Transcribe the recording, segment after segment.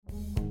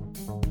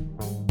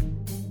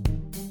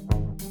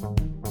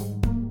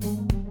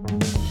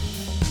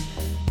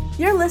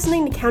You're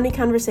listening to County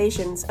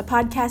Conversations, a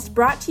podcast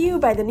brought to you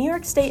by the New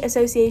York State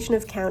Association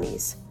of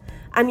Counties.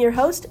 I'm your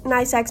host,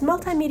 NYSAC's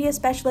multimedia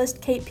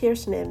specialist, Kate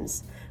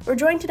Pierce-Nims. We're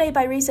joined today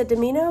by Risa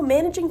Domino,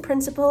 Managing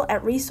Principal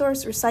at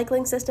Resource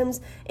Recycling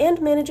Systems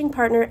and Managing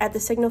Partner at the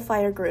Signal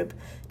Fire Group,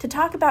 to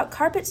talk about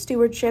carpet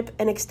stewardship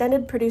and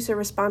extended producer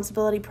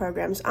responsibility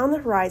programs on the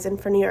horizon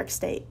for New York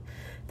State.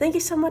 Thank you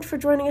so much for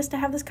joining us to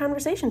have this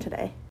conversation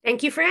today.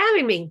 Thank you for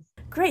having me.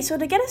 Great. So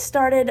to get us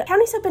started,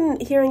 counties have been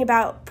hearing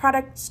about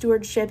product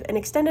stewardship and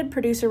extended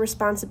producer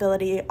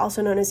responsibility,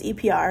 also known as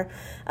EPR,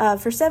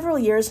 for several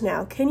years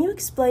now. Can you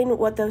explain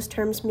what those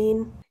terms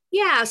mean?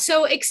 Yeah,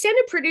 so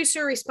extended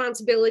producer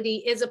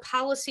responsibility is a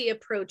policy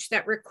approach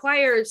that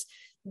requires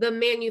the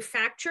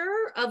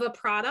manufacturer of a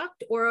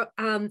product or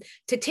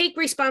to take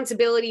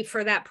responsibility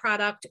for that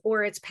product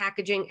or its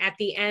packaging at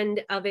the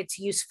end of its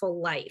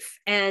useful life.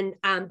 And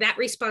that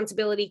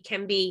responsibility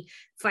can be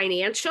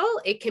financial,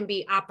 it can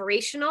be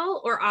operational,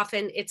 or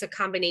often it's a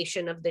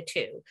combination of the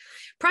two.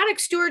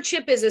 Product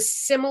stewardship is a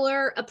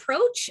similar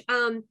approach.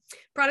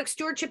 Product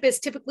stewardship is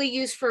typically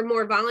used for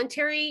more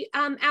voluntary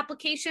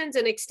applications,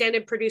 and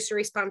extended producer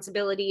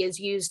responsibility is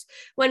used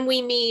when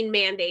we mean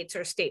mandates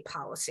or state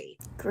policy.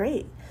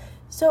 Great.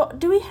 So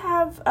do we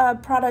have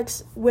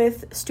products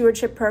with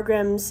stewardship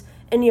programs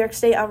in New York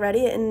State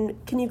already?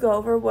 And can you go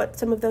over what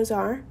some of those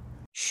are?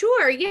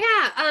 Sure,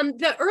 yeah.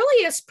 The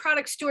earliest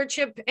product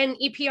stewardship and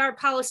EPR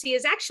policy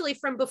is actually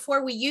from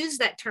before we use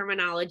that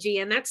terminology,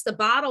 and that's the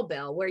bottle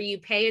bill, where you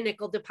pay a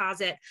nickel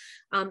deposit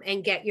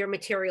and get your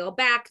material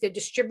back. The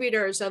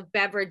distributors of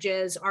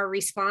beverages are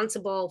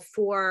responsible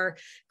for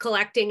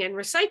collecting and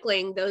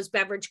recycling those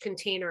beverage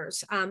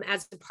containers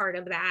as a part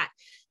of that.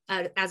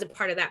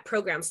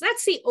 Program. So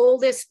that's the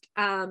oldest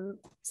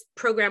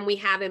program we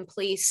have in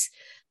place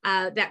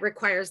that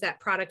requires that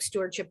product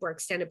stewardship or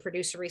extended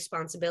producer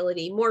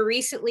responsibility. More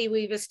recently,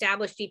 we've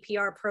established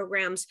EPR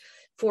programs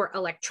for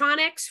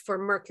electronics, for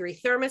mercury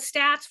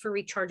thermostats, for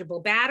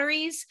rechargeable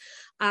batteries.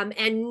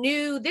 And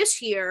new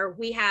this year,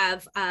 we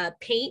have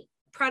paint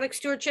product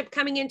stewardship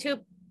coming into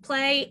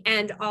play,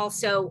 and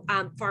also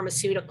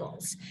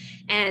pharmaceuticals.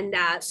 And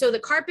so the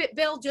carpet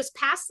bill just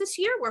passed this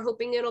year. We're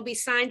hoping it'll be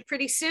signed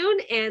pretty soon,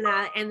 and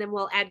then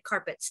we'll add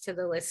carpets to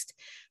the list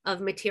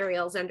of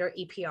materials under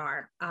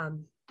EPR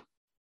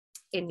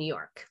in New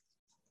York.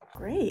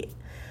 Great.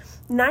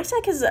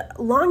 NYSAC has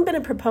long been a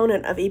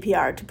proponent of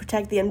EPR to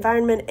protect the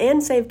environment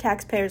and save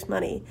taxpayers'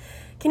 money.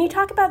 Can you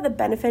talk about the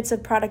benefits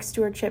of product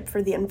stewardship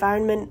for the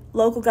environment,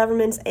 local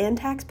governments, and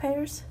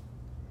taxpayers?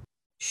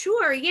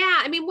 Sure. Yeah.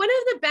 I mean, one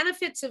of the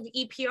benefits of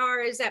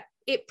EPR is that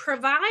it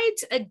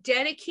provides a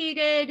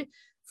dedicated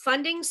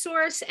funding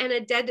source and a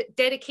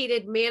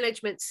dedicated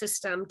management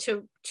system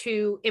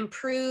to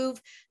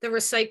improve the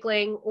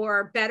recycling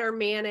or better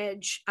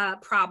manage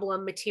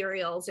problem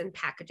materials and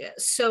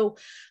packages. So,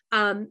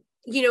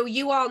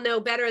 you all know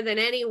better than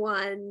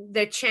anyone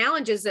the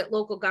challenges that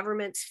local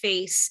governments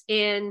face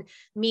in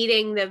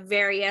meeting the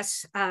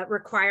various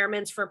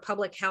requirements for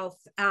public health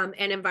and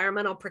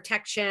environmental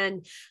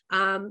protection.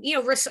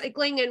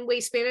 Recycling and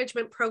waste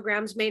management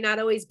programs may not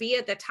always be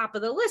at the top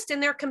of the list,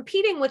 and they're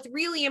competing with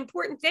really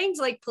important things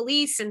like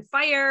police and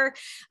fire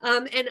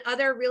and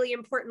other really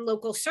important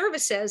local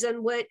services.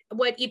 And what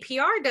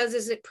EPR does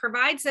is it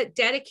provides that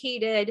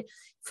dedicated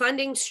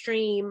funding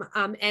stream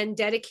and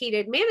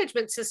dedicated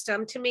management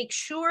system to make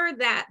sure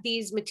that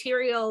these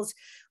materials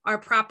are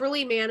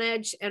properly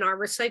managed and are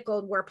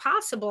recycled where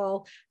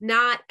possible,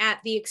 not at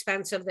the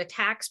expense of the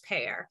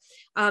taxpayer.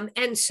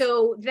 And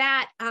so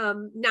that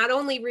not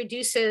only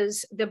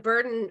reduces the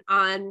burden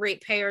on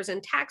ratepayers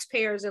and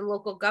taxpayers and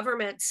local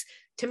governments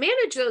to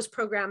manage those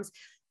programs,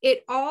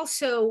 it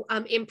also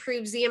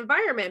improves the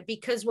environment,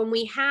 because when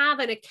we have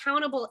an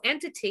accountable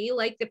entity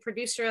like the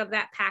producer of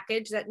that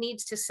package that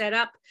needs to set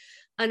up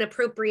an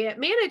appropriate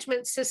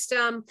management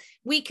system,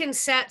 we can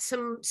set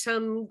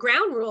some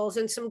ground rules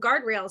and some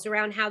guardrails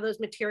around how those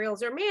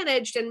materials are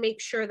managed and make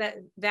sure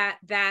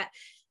that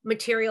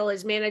material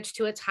is managed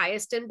to its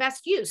highest and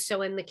best use.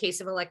 So in the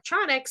case of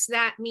electronics,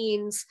 that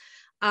means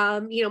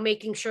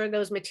making sure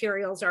those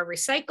materials are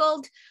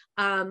recycled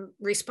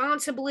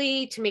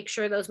responsibly, to make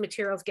sure those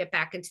materials get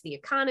back into the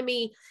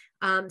economy.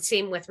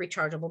 Same with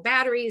rechargeable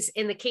batteries.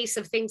 In the case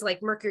of things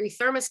like mercury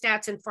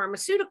thermostats and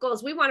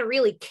pharmaceuticals, we want to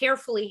really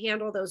carefully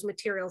handle those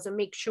materials and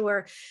make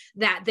sure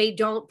that they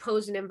don't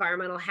pose an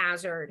environmental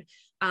hazard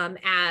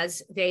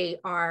as they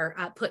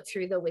are put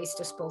through the waste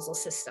disposal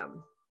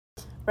system.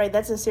 Right,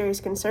 that's a serious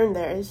concern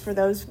there, is for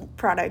those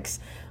products.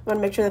 We want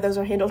to make sure that those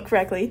are handled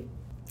correctly.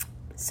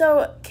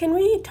 So can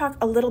we talk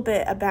a little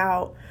bit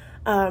about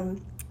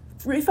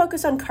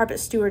refocus on carpet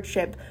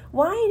stewardship?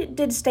 Why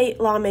did state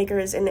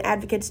lawmakers and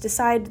advocates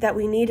decide that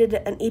we needed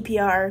an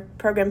EPR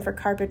program for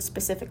carpets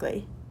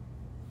specifically?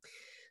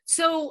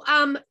 So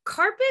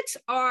carpets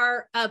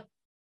are a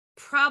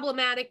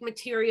problematic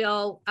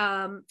material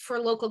for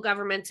local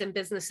governments and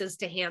businesses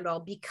to handle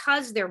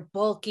because they're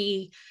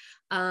bulky.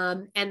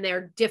 and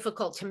they're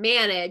difficult to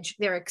manage.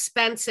 They're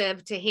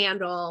expensive to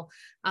handle.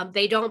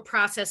 They don't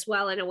process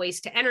well in a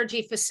waste to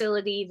energy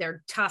facility.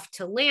 They're tough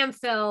to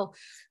landfill.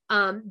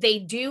 They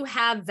do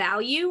have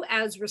value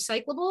as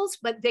recyclables,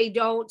 but they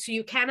don't. So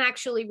you can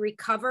actually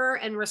recover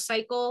and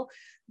recycle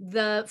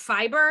the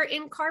fiber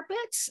in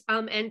carpets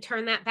and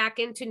turn that back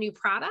into new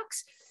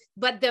products.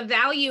 But the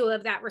value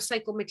of that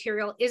recycled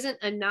material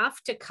isn't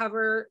enough to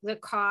cover the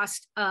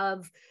cost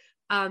of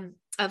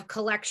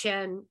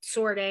collection,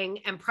 sorting,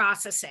 and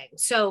processing.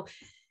 So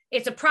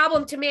it's a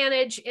problem to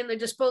manage in the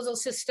disposal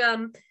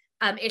system.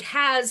 It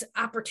has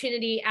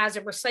opportunity as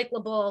a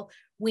recyclable.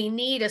 We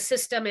need a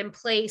system in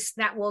place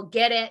that will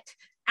get it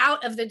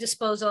out of the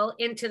disposal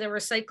into the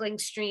recycling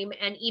stream,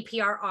 and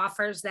EPR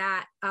offers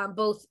that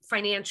both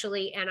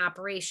financially and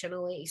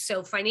operationally.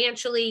 So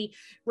financially,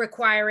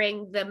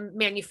 requiring the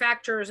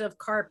manufacturers of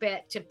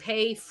carpet to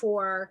pay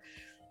for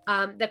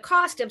the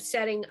cost of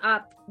setting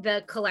up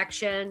the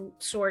collection,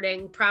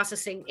 sorting,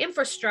 processing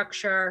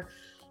infrastructure,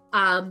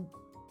 and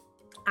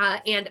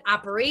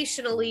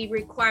operationally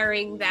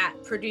requiring that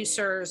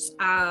producers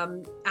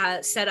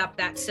set up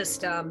that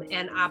system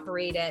and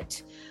operate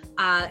it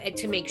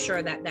to make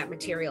sure that that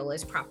material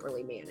is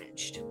properly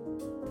managed.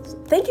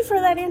 Thank you for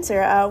that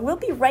answer. We'll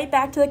be right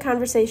back to the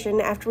conversation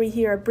after we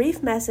hear a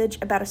brief message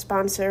about a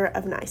sponsor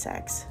of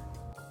NYSEX.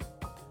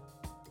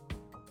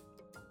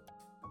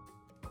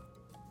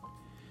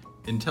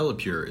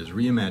 IntelliPure is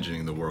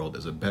reimagining the world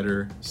as a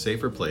better,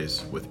 safer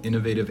place with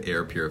innovative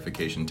air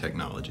purification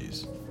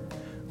technologies.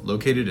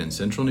 Located in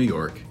central New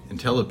York,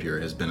 IntelliPure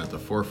has been at the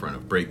forefront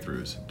of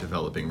breakthroughs,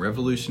 developing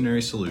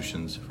revolutionary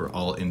solutions for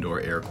all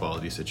indoor air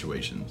quality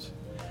situations.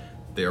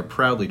 They are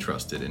proudly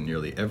trusted in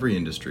nearly every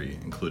industry,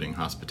 including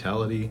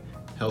hospitality,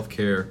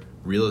 healthcare,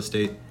 real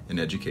estate, and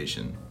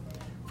education.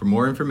 For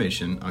more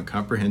information on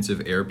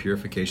comprehensive air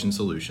purification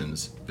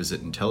solutions,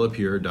 visit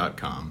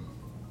IntelliPure.com.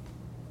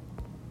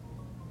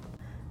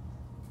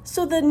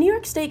 So the New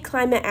York State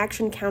Climate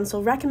Action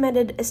Council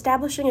recommended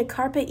establishing a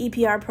carpet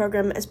EPR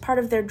program as part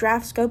of their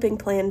draft scoping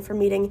plan for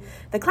meeting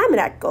the Climate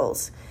Act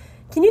goals.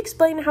 Can you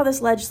explain how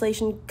this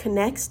legislation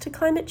connects to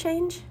climate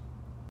change?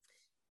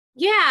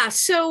 Yeah,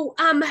 so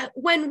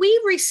when we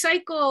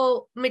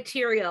recycle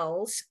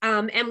materials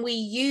and we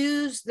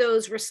use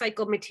those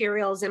recycled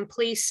materials in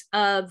place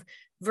of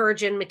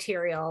virgin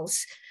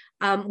materials,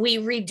 we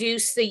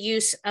reduce the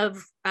use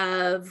of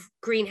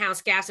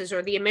greenhouse gases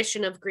or the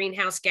emission of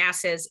greenhouse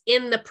gases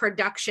in the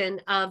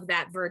production of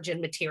that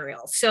virgin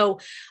material. So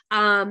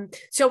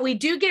we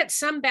do get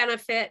some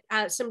benefit,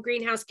 some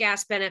greenhouse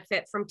gas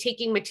benefit from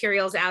taking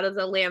materials out of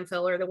the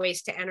landfill or the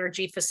waste to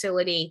energy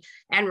facility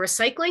and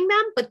recycling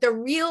them. But the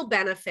real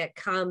benefit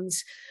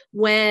comes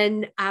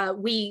when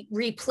we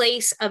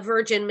replace a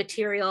virgin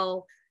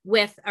material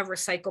with a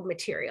recycled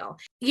material.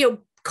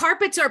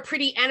 Carpets are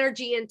pretty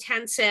energy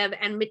intensive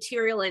and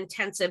material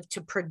intensive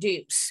to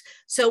produce.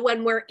 So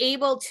when we're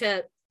able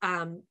to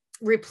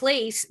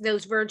replace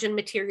those virgin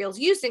materials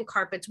used in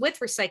carpets with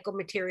recycled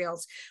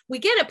materials, we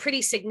get a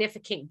pretty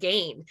significant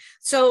gain.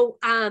 So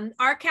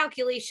our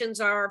calculations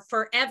are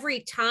for every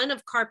ton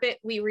of carpet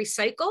we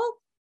recycle,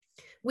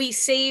 we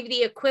save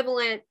the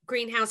equivalent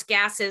greenhouse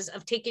gases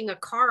of taking a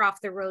car off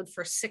the road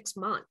for 6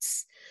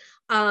 months.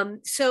 We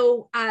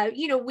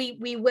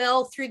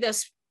will through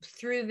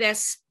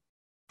this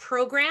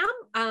program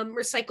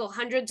recycle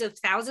hundreds of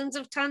thousands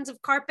of tons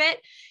of carpet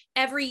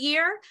every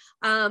year.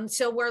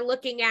 So we're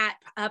looking at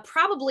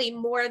probably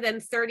more than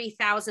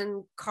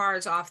 30,000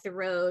 cars off the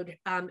road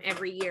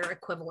every year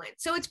equivalent.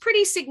 So it's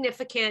pretty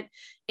significant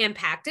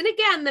impact. And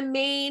again, the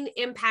main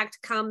impact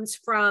comes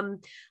from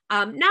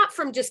not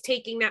from just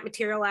taking that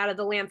material out of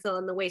the landfill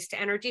and the waste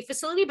to energy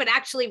facility, but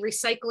actually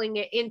recycling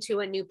it into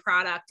a new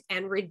product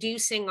and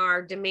reducing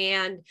our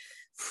demand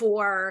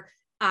for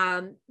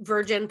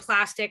virgin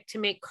plastic to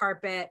make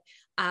carpet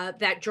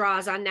that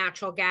draws on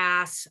natural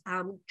gas,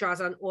 draws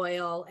on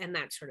oil, and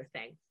that sort of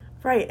thing.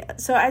 Right.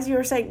 So as you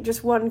were saying,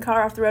 just one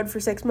car off the road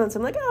for 6 months,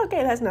 I'm like, oh,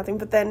 okay, that's nothing.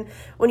 But then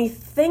when you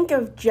think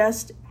of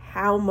just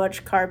how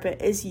much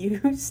carpet is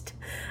used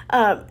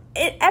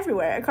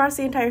everywhere across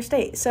the entire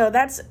state, so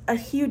that's a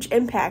huge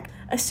impact.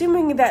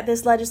 Assuming that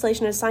this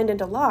legislation is signed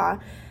into law,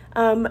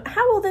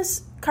 how will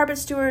this carpet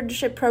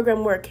stewardship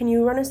program work? Can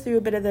you run us through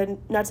a bit of the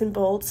nuts and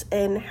bolts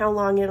and how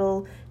long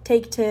it'll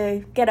take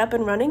to get up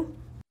and running?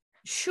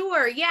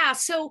 Sure. Yeah.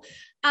 So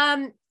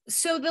the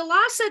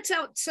law sets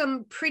out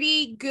some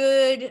pretty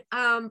good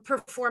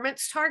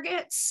performance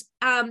targets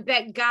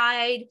that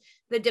guide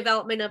the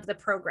development of the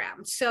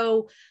program.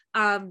 So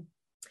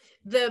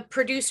the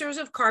producers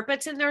of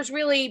carpets, and there's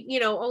really,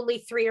 only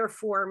 3 or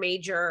 4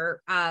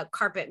 major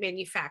carpet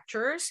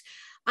manufacturers,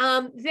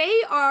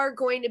 they are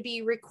going to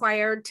be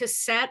required to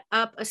set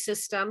up a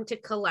system to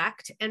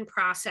collect and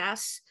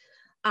process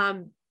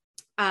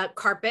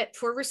carpet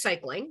for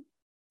recycling.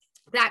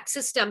 that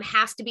system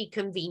has to be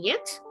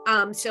convenient.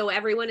 So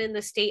everyone in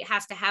the state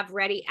has to have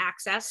ready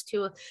access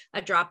to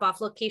a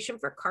drop-off location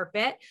for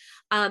carpet.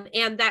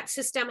 And that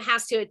system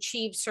has to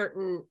achieve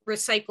certain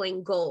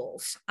recycling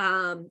goals.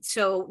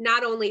 So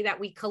not only that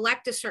we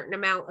collect a certain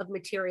amount of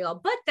material,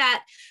 but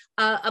that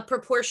a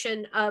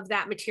proportion of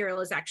that material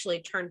is actually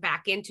turned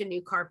back into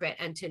new carpet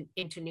and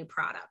into new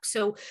products.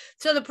 So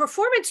the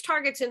performance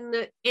targets in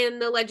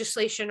the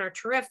legislation are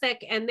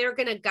terrific, and they're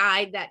going to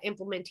guide that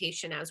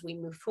implementation as we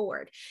move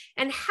forward.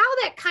 And how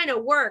that kind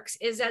of works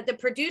is that the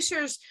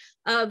producers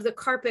of the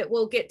carpet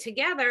will get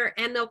together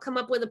and they'll come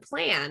up with a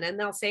plan, and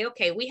they'll say,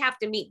 okay, we have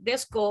to meet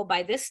this goal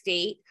by this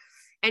date.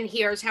 And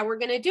here's how we're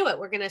going to do it.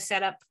 We're going to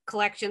set up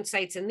collection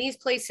sites in these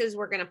places.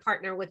 We're going to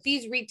partner with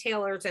these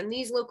retailers and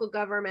these local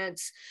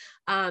governments.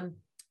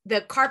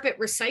 The carpet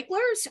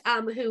recyclers,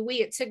 who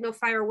we at Signal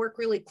Fire work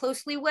really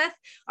closely with,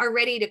 are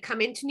ready to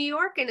come into New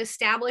York and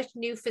establish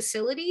new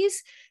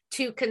facilities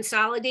to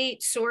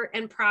consolidate, sort,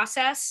 and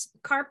process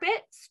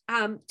carpet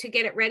to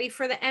get it ready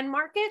for the end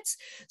markets.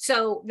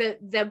 So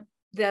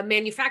the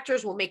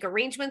manufacturers will make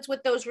arrangements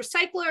with those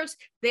recyclers.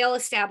 They'll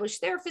establish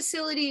their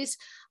facilities.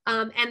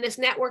 And this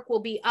network will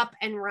be up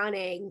and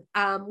running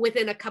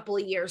within a couple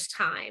of years'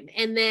 time.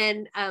 And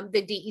then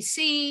the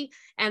DEC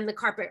and the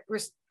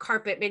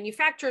carpet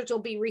manufacturers will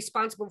be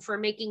responsible for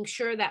making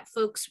sure that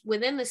folks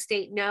within the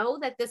state know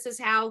that this is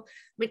how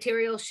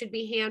materials should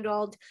be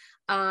handled.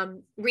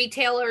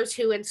 Retailers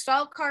who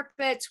install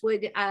carpets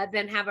would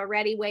then have a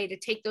ready way to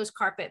take those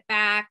carpet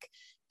back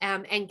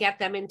and get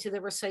them into the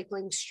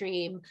recycling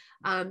stream.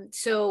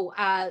 So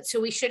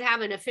we should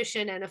have an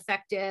efficient and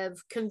effective,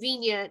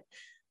 convenient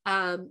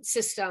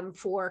system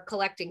for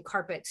collecting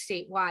carpet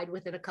statewide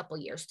within a couple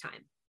years'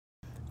 time.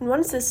 And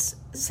once this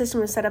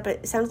system is set up,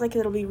 it sounds like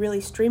it'll be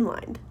really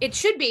streamlined. It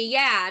should be,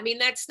 yeah. I mean,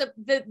 that's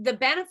the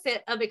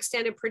benefit of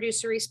extended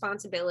producer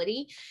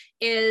responsibility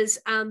is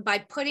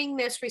by putting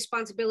this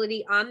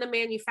responsibility on the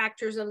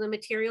manufacturers of the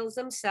materials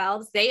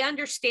themselves. They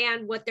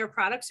understand what their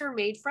products are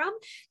made from.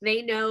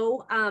 They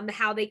know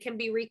how they can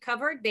be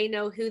recovered. They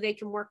know who they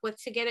can work with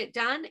to get it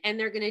done, and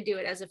they're going to do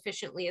it as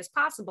efficiently as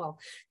possible.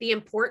 The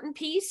important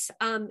piece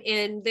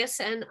in this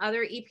and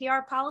other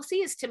EPR policy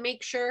is to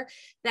make sure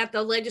that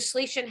the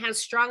legislation has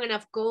strong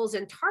enough goals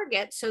and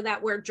targets so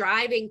that we're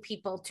driving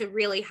people to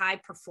really high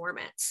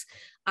performance.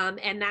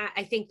 And that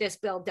I think this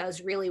bill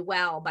does really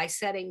well by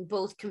setting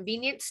both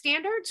convenience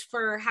standards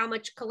for how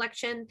much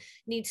collection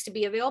needs to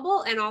be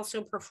available and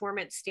also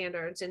performance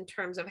standards in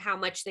terms of how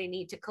much they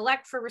need to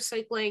collect for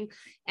recycling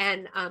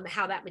and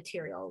how that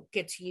material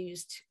gets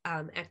used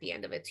at the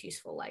end of its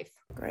useful life.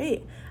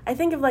 Great. I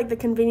think of like the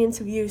convenience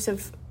of use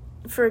of,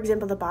 for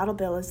example, the bottle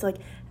bill is like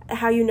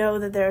how you know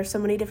that there are so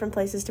many different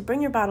places to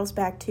bring your bottles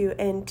back to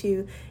and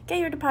to get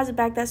your deposit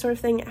back, that sort of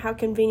thing, how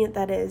convenient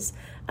that is.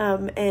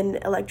 And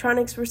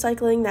electronics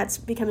recycling, that's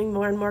becoming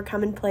more and more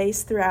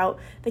commonplace throughout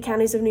the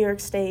counties of New York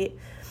State.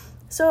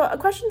 So a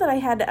question that I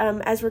had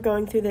as we're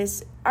going through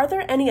this, are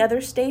there any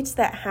other states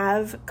that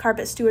have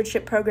carpet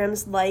stewardship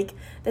programs like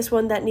this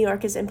one that New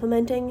York is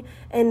implementing?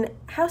 And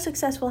how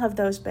successful have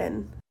those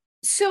been?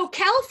 So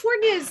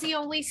California is the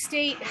only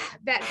state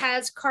that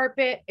has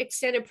carpet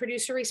extended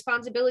producer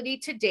responsibility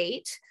to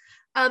date.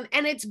 And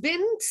it's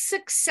been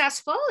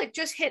successful. It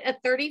just hit a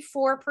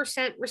 34%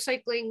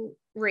 recycling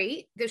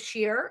rate this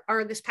year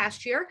or this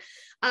past year.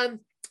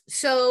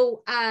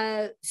 So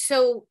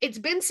it's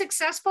been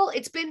successful.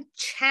 It's been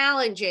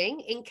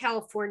challenging in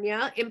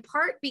California, in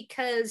part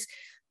because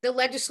the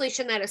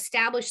legislation that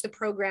established the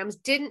programs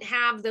didn't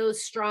have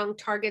those strong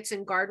targets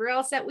and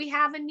guardrails that we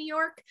have in New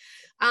York.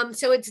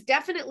 So it's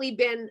definitely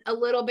been a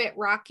little bit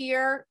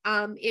rockier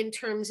in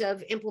terms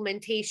of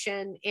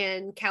implementation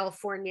in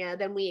California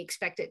than we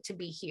expect it to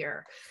be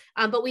here.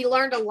 But we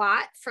learned a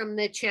lot from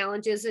the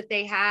challenges that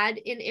they had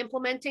in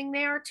implementing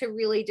there to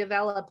really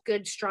develop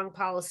good, strong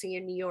policy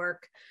in New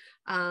York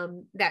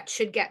that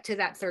should get to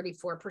that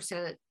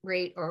 34%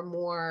 rate or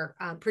more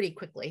pretty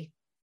quickly.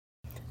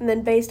 And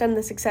then based on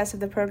the success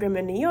of the program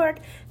in New York,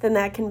 then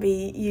that can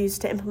be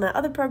used to implement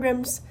other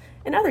programs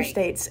in other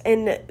states.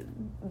 And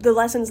the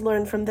lessons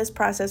learned from this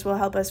process will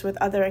help us with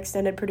other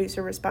extended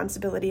producer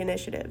responsibility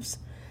initiatives.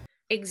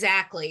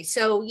 Exactly.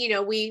 So,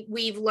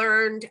 we've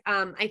learned,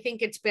 I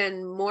think it's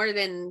been more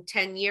than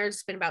 10 years,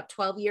 it's been about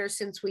 12 years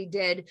since we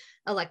did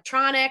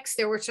electronics.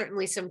 There were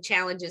certainly some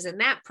challenges in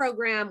that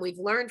program. We've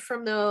learned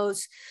from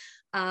those.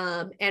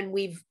 And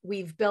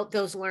we've built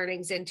those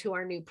learnings into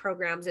our new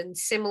programs. And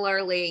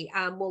similarly,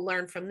 we'll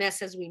learn from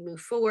this as we move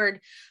forward.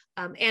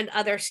 And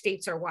other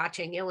states are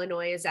watching.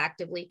 Illinois is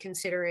actively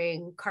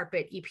considering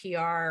carpet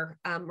EPR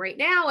right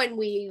now, and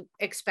we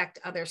expect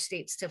other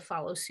states to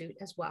follow suit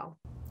as well.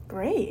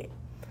 Great.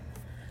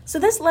 So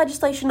this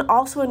legislation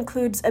also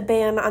includes a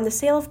ban on the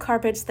sale of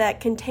carpets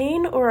that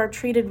contain or are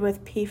treated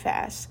with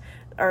PFAS,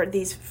 or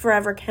these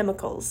forever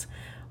chemicals.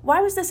 Why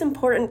was this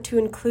important to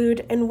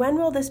include, and when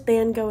will this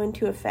ban go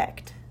into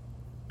effect?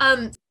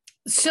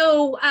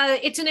 So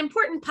it's an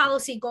important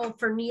policy goal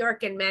for New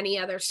York and many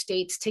other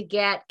states to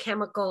get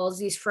chemicals,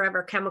 these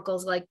forever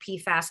chemicals like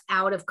PFAS,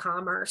 out of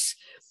commerce.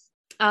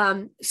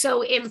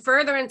 So in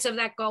furtherance of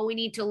that goal, we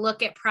need to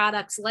look at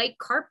products like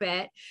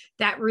carpet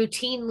that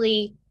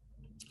routinely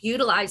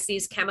utilize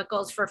these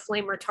chemicals for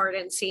flame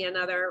retardancy and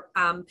other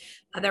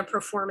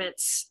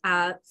performance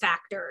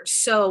factors.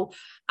 So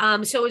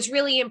it's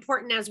really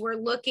important as we're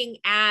looking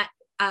at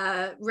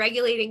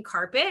regulating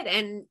carpet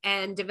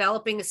and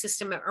developing a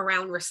system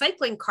around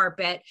recycling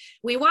carpet,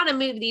 we want to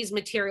move these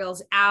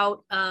materials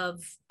out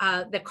of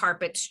the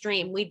carpet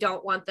stream. We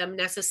don't want them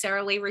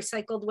necessarily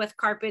recycled with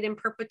carpet in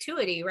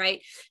perpetuity,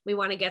 right? We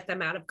want to get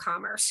them out of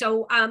commerce.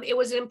 So it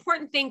was an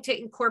important thing to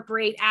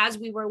incorporate as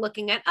we were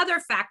looking at other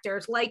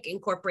factors like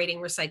incorporating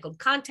recycled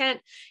content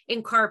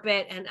in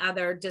carpet and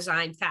other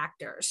design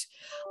factors.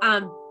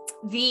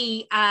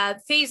 The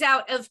phase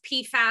out of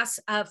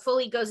PFAS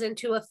fully goes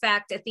into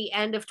effect at the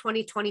end of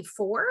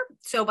 2024.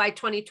 So by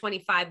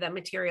 2025, that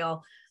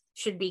material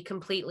should be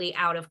completely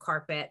out of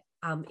carpet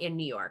in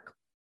New York.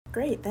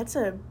 Great. That's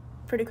a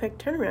pretty quick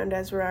turnaround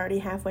as we're already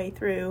halfway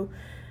through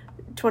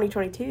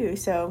 2022.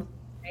 So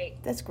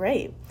That's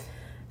great.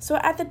 So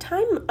at the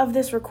time of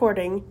this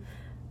recording,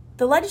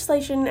 the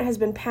legislation has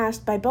been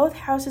passed by both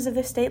houses of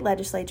the state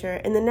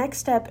legislature, and the next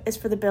step is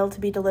for the bill to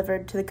be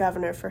delivered to the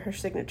governor for her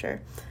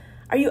signature.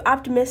 Are you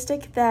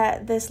optimistic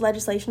that this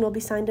legislation will be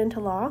signed into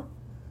law?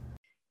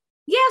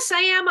 Yes, I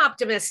am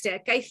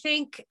optimistic. I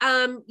think,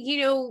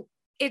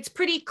 it's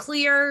pretty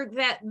clear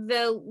that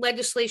the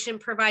legislation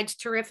provides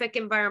terrific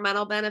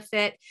environmental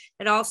benefit.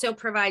 It also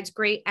provides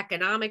great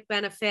economic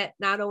benefit,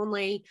 not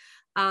only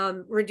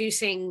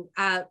reducing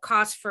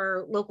costs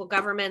for local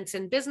governments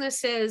and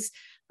businesses,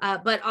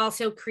 but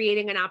also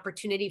creating an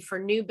opportunity for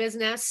new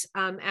business.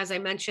 As I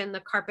mentioned, the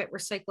carpet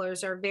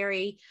recyclers are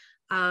very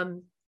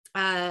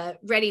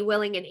ready,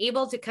 willing, and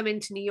able to come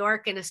into New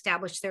York and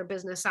establish their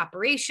business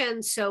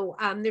operations. So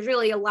there's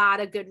really a lot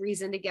of good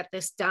reason to get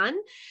this done.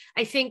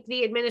 I think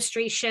the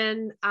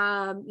administration,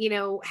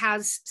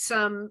 has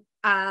some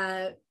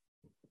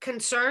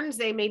concerns.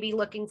 They may be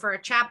looking for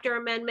a chapter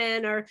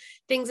amendment or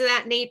things of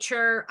that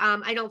nature.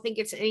 I don't think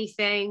it's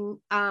anything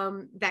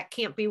that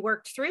can't be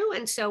worked through.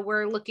 And so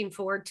we're looking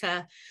forward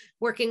to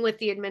working with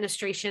the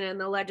administration and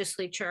the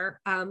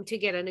legislature to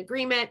get an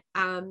agreement,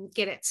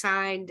 get it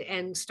signed,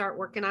 and start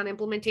working on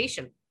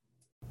implementation.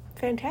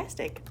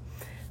 Fantastic.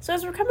 So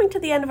as we're coming to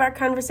the end of our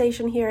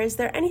conversation here, is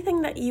there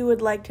anything that you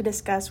would like to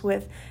discuss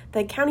with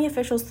the county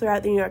officials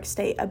throughout the New York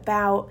State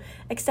about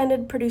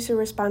extended producer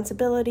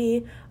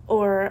responsibility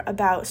or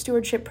about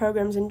stewardship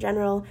programs in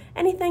general?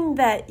 Anything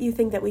that you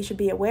think that we should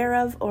be aware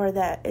of or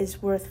that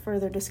is worth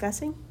further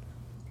discussing?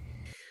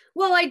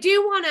 Well, I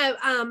do want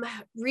to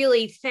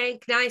really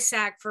thank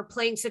NYSAC for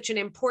playing such an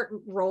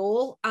important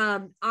role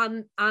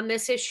on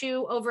this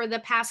issue over the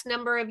past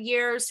number of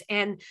years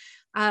and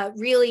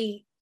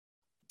really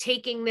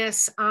taking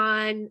this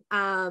on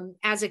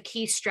as a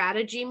key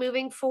strategy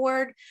moving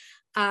forward.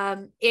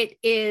 It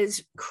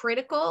is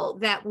critical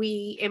that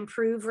we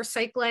improve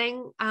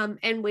recycling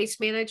and waste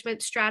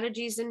management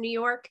strategies in New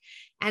York.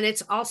 And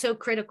it's also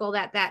critical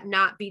that that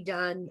not be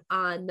done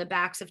on the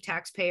backs of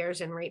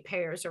taxpayers and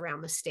ratepayers around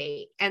the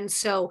state. And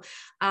so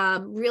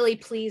really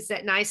pleased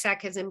that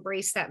NYSAC has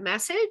embraced that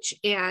message.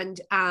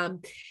 And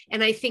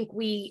I think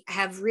we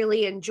have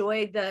really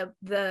enjoyed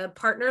the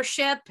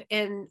partnership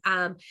and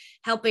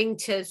helping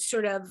to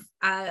sort of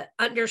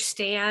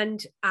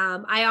understand.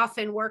 I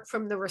often work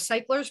from the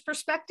recycler's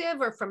perspective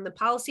or from the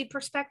policy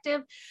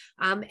perspective.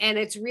 And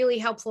it's really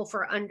helpful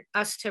for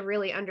us to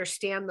really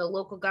understand the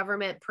local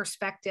government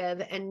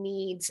perspective and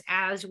needs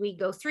as we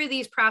go through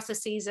these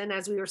processes. And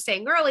as we were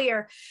saying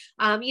earlier,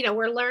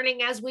 we're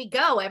learning as we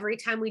go. Every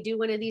time we do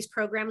one of these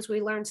programs,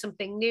 we learn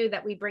something new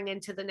that we bring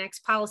into the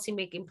next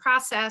policymaking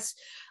process.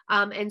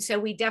 And so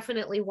we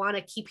definitely want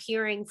to keep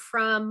hearing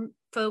from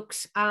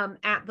folks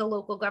at the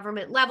local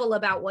government level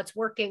about what's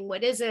working,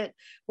 what isn't,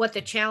 what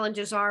the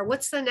challenges are,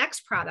 what's the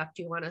next product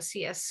you want to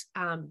see us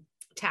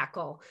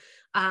tackle.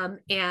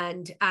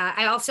 And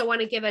I also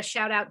want to give a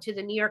shout out to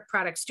the New York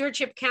Product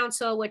Stewardship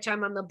Council, which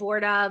I'm on the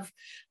board of,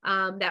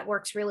 that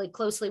works really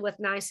closely with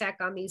NYSAC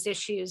on these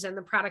issues. And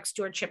the Product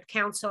Stewardship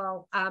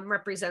Council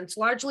represents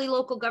largely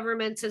local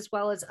governments as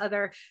well as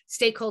other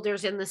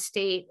stakeholders in the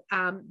state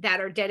that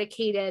are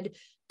dedicated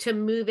to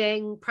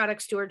moving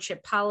product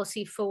stewardship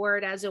policy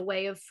forward as a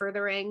way of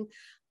furthering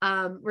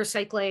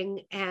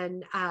recycling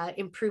and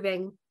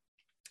improving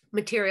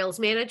materials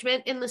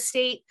management in the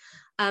state.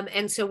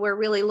 And so we're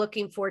really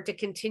looking forward to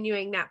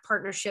continuing that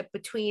partnership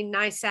between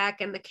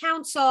NYSAC and the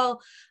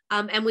council.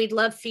 And we'd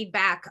love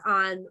feedback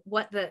on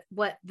what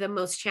the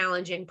most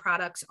challenging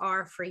products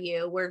are for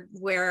you.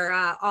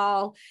 We're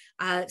all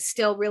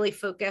still really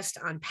focused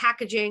on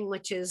packaging,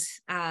 which is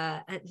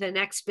the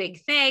next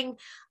big thing,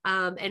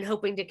 and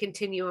hoping to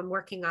continue on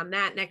working on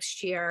that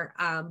next year.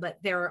 But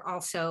there are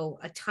also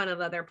a ton of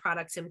other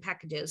products and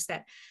packages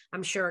that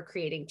I'm sure are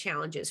creating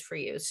challenges for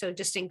you. So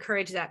just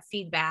encourage that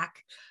feedback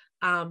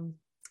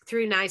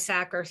through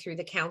NYSAC or through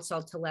the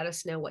council to let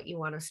us know what you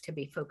want us to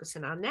be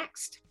focusing on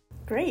next.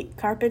 Great.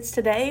 Carpets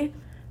today,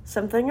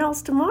 something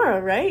else tomorrow,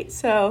 right?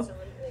 So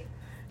Absolutely.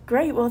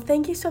 Great. Well,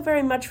 thank you so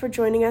very much for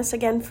joining us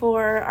again.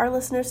 For our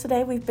listeners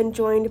today, we've been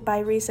joined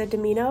by Risa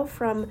Domino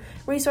from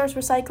Resource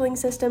Recycling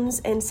Systems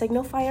and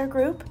Signal Fire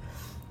Group,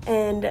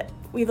 and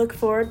we look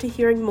forward to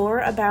hearing more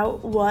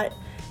about what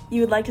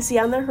you would like to see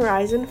on the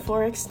horizon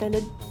for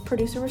extended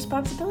producer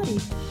responsibility.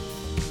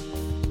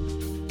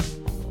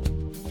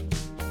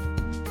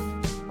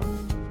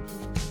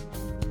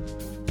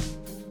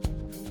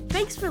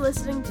 Thanks for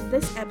listening to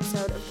this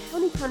episode of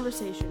County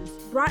Conversations,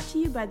 brought to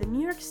you by the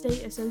New York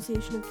State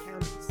Association of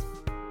Counties.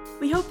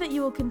 We hope that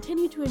you will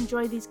continue to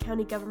enjoy these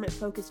county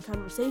government-focused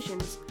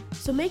conversations,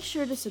 so make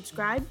sure to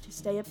subscribe to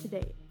stay up to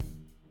date.